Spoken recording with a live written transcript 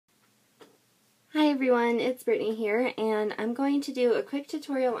everyone, it's Brittany here, and I'm going to do a quick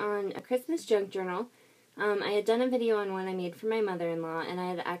tutorial on a Christmas junk journal. I had done a video on one I made for my mother-in-law, and I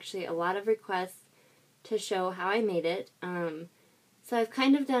had actually a lot of requests to show how I made it. So I've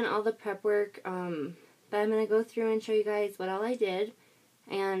kind of done all the prep work, but I'm going to go through and show you guys what all I did.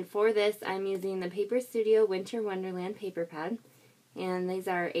 And for this, I'm using the Paper Studio Winter Wonderland paper pad, and these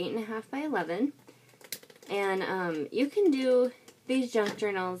are 8.5 by 11. And you can do these junk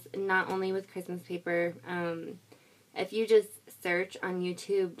journals not only with Christmas paper. If you just search on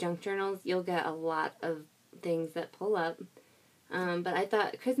YouTube junk journals, you'll get a lot of things that pull up. But I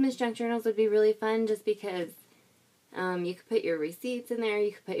thought Christmas junk journals would be really fun just because you could put your receipts in there,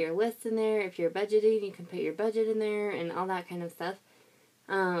 you could put your lists in there. If you're budgeting, you can put your budget in there and all that kind of stuff.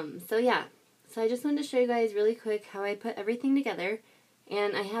 So yeah, so I just wanted to show you guys really quick how I put everything together.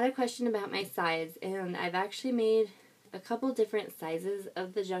 And I had a question about my size, and I've actually made a couple different sizes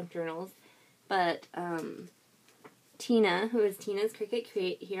of the junk journals, but Tina, who is Tina's Cricut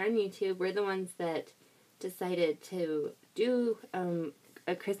Create here on YouTube, we're the ones that decided to do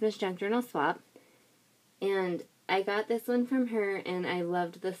a Christmas junk journal swap, and I got this one from her, and I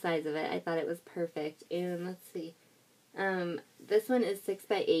loved the size of it. I thought it was perfect. And let's see, this one is 6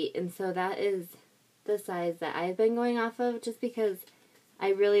 by 8, and so that is the size that I've been going off of, just because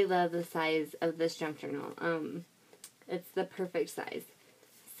I really love the size of this junk journal. It's the perfect size.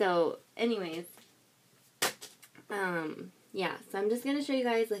 So, anyways, yeah, so I'm just going to show you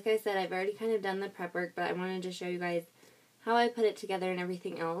guys, like I said, I've already kind of done the prep work, but I wanted to show you guys how I put it together and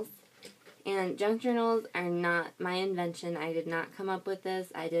everything else. And junk journals are not my invention. I did not come up with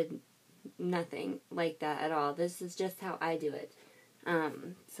this. I did nothing like that at all. This is just how I do it.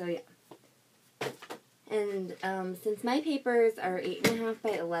 So, yeah. And since my papers are 8.5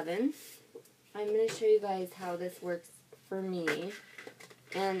 by 11, I'm going to show you guys how this works for me.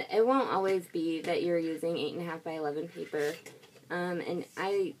 And it won't always be that you're using 8.5 by 11 paper. And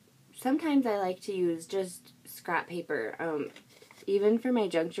sometimes I like to use just scrap paper. Even for my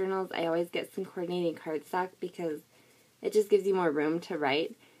junk journals, I always get some coordinating cardstock because it just gives you more room to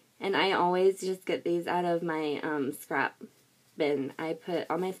write. And I always just get these out of my scrap bin. I put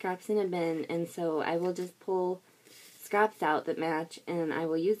all my scraps in a bin, and so I will just pull scraps out that match, and I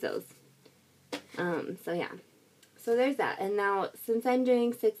will use those. So yeah. So there's that. And now, since I'm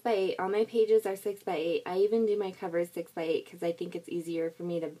doing 6 by 8, all my pages are 6 by 8. I even do my covers 6 by 8 because I think it's easier for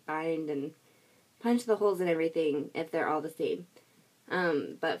me to bind and punch the holes and everything if they're all the same.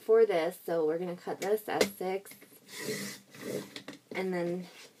 But for this, so we're going to cut this at 6, and then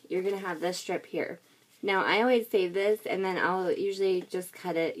you're going to have this strip here. Now, I always save this, and then I'll usually just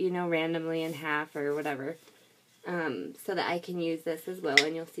cut it, you know, randomly in half or whatever, so that I can use this as well,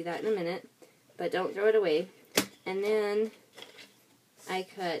 and you'll see that in a minute. But don't throw it away. And then I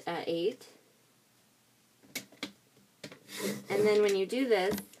cut at 8. And then when you do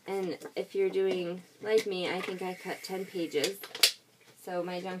this, and if you're doing like me, I think I cut 10 pages. So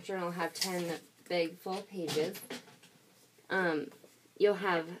my junk journal will have 10 big full pages. You'll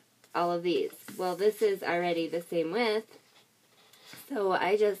have all of these. Well, this is already the same width, so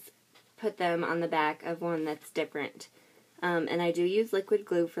I just put them on the back of one that's different. And I do use liquid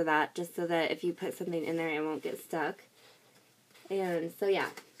glue for that, just so that if you put something in there, it won't get stuck. And so, yeah.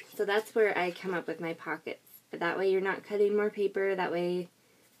 So that's where I come up with my pockets. That way you're not cutting more paper. That way,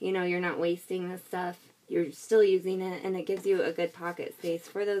 you know, you're not wasting the stuff. You're still using it, and it gives you a good pocket space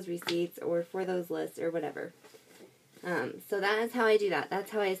for those receipts or for those lists or whatever. So that is how I do that. That's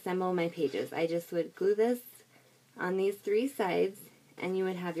how I assemble my pages. I just would glue this on these 3 sides, and you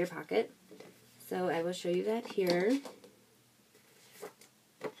would have your pocket. So I will show you that here.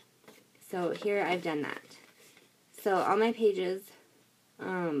 So here I've done that. So all my pages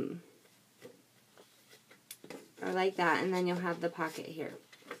are like that, and then you'll have the pocket here.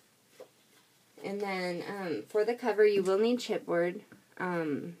 And then for the cover, you will need chipboard.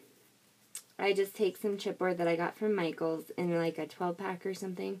 I just take some chipboard that I got from Michael's in like a 12-pack or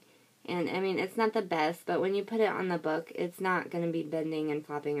something. And, I mean, it's not the best, but when you put it on the book, it's not going to be bending and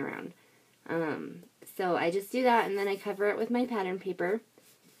flopping around. So I just do that, and then I cover it with my pattern paper.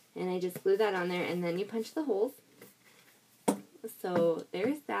 And I just glue that on there, and then you punch the holes. So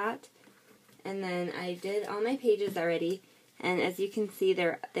there's that. And then I did all my pages already. And as you can see,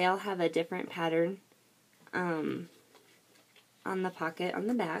 they all have a different pattern on the pocket on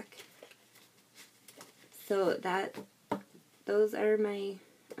the back. So those are my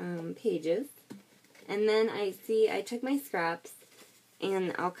pages. And then I took my scraps,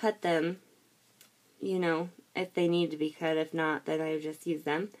 and I'll cut them, you know, if they need to be cut. If not, then I just use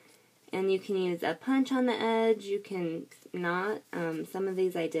them. And you can use a punch on the edge. You can not. Some of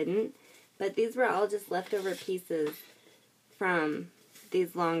these I didn't. But these were all just leftover pieces from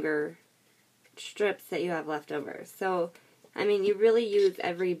these longer strips that you have left over. So, I mean, you really use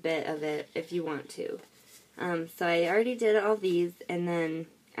every bit of it if you want to. So I already did all these, and then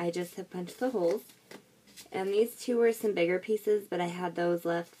I just have punched the holes. And these two were some bigger pieces, but I had those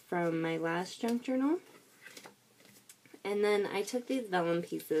left from my last junk journal. And then I took these vellum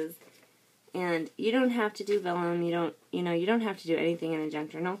pieces, and you don't have to do vellum, you don't have to do anything in a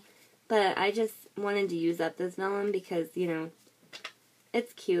junk journal, but I just wanted to use up this vellum because,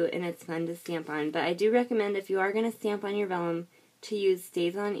 it's cute and it's fun to stamp on. But I do recommend, if you are going to stamp on your vellum, to use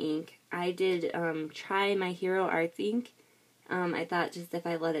StazOn ink. I did try my Hero Arts ink. I thought just if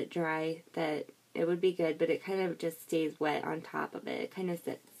I let it dry that it would be good, but it kind of just stays wet on top of it. It kind of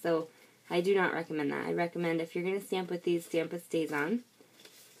sits. So I do not recommend that. I recommend if you're going to stamp with these, stamp with StazOn.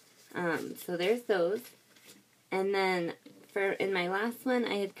 So there's those. And then in my last one,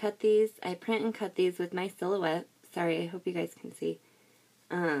 I had cut these. I print and cut these with my Silhouette. Sorry, I hope you guys can see.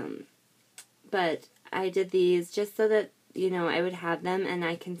 But I did these just so that, I would have them and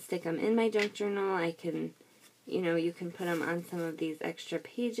I can stick them in my junk journal. I can, you can put them on some of these extra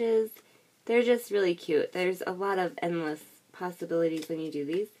pages. They're just really cute. There's a lot of endless possibilities when you do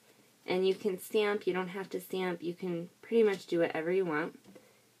these. And you can stamp. You don't have to stamp. You can pretty much do whatever you want.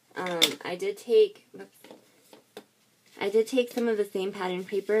 I did take some of the same pattern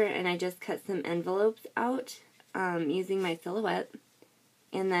paper and I just cut some envelopes out using my Silhouette.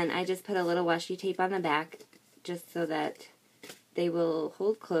 And then I just put a little washi tape on the back just so that they will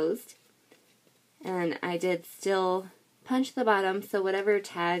hold closed. And I did still punch the bottom, so whatever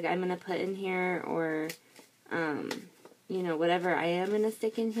tag I'm going to put in here or, whatever I am going to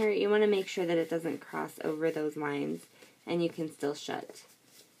stick in here, you want to make sure that it doesn't cross over those lines and you can still shut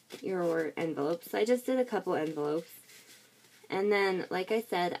your envelopes. So I just did a couple envelopes. And then, like I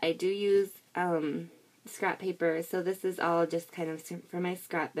said, I do use scrap paper, so this is all just kind of for my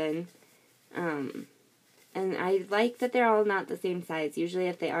scrap bin. And I like that they're all not the same size. Usually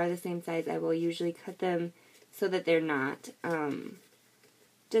if they are the same size, I will usually cut them so that they're not.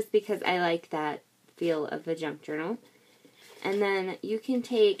 Just because I like that feel of the junk journal. And then you can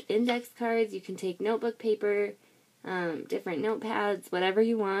take index cards, you can take notebook paper, different notepads, whatever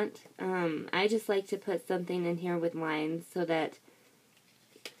you want. I just like to put something in here with lines so that,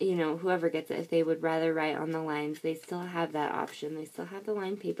 whoever gets it, if they would rather write on the lines, they still have that option. They still have the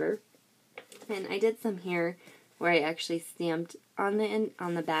line paper. And I did some here where I actually stamped on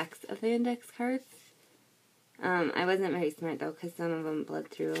the backs of the index cards. I wasn't very smart though because some of them bled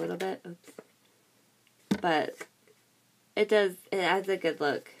through a little bit. Oops. But it adds a good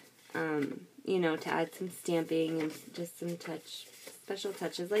look. To add some stamping and just some special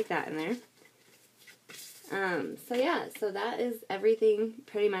touches like that in there. So that is everything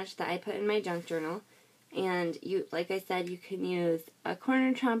pretty much that I put in my junk journal. And like I said, you can use a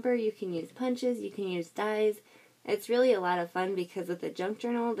corner chomper, you can use punches, you can use dies. It's really a lot of fun because with a junk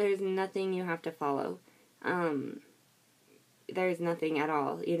journal, there's nothing you have to follow. There's nothing at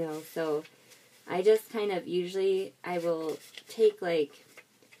all, so I just kind of, usually I will take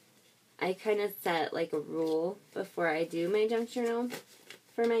I kind of set a rule before I do my junk journal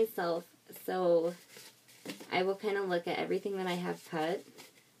for myself. So I will kind of look at everything that I have cut.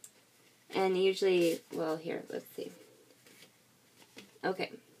 And usually, well, here, let's see.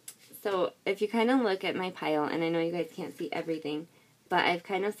 Okay, so if you kind of look at my pile, and I know you guys can't see everything, but I've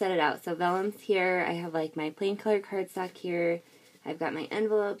kind of set it out. So vellum's here, I have my plain color cardstock here, I've got my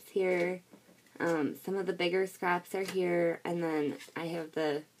envelopes here, some of the bigger scraps are here, and then I have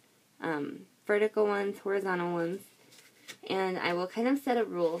the vertical ones, horizontal ones, and I will kind of set a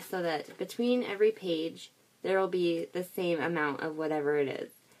rule so that between every page, there will be the same amount of whatever it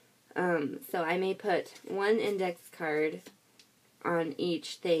is. So I may put one index card on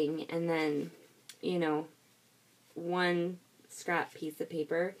each thing and then, one scrap piece of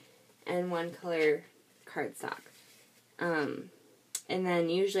paper and one color cardstock. And then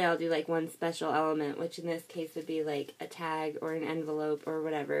usually I'll do one special element, which in this case would be a tag or an envelope or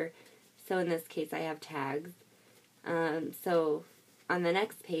whatever. So in this case I have tags. So on the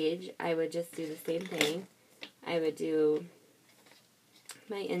next page I would just do the same thing. I would do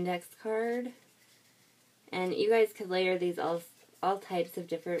my index card, and you guys could layer these all types of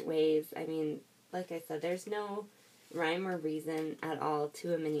different ways. I mean, like I said, there's no rhyme or reason at all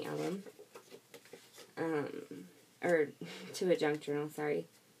to a mini album, or to a junk journal, sorry.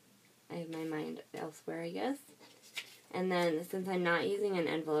 I have my mind elsewhere, I guess. And then, since I'm not using an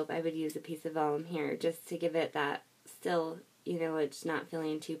envelope, I would use a piece of vellum here, just to give it that still, it's not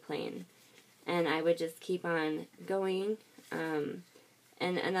feeling too plain. And I would just keep on going,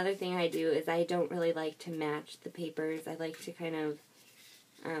 And another thing I do is I don't really like to match the papers. I like to kind of,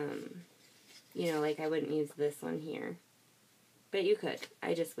 you know, like I wouldn't use this one here. But you could.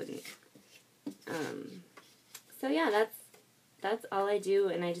 I just wouldn't. So yeah, that's all I do,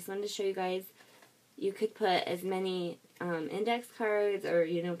 and I just wanted to show you guys. You could put as many index cards or,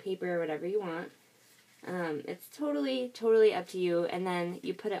 you know, paper or whatever you want. It's totally up to you. And then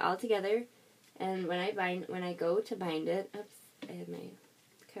you put it all together, and when I go to bind it, oops, I had my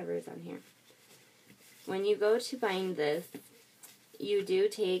covers on here. When you go to bind this,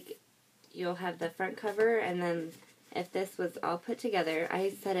 you'll have the front cover, and then if this was all put together, I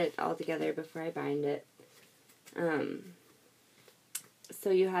set it all together before I bind it. So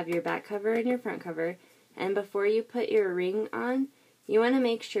you have your back cover and your front cover, and before you put your ring on, you want to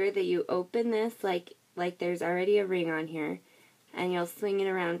make sure that you open this like there's already a ring on here, and you'll swing it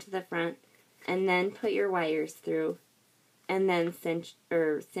around to the front, and then put your wires through, and then cinch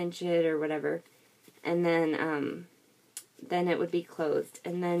it or whatever, and then it would be closed,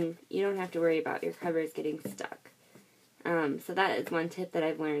 and then you don't have to worry about your covers getting stuck. So that is one tip that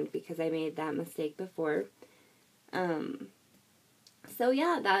I've learned because I made that mistake before. So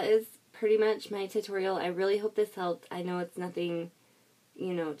yeah, that is pretty much my tutorial. I really hope this helped. I know it's nothing,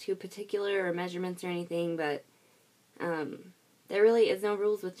 you know, too particular or measurements or anything, but there really is no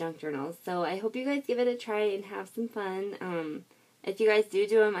rules with junk journals. So I hope you guys give it a try and have some fun. If you guys do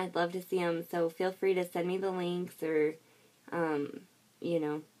them, I'd love to see them, so feel free to send me the links or, you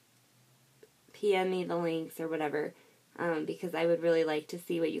know, PM me the links or whatever, because I would really like to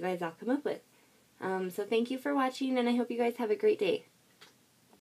see what you guys all come up with. So thank you for watching, and I hope you guys have a great day.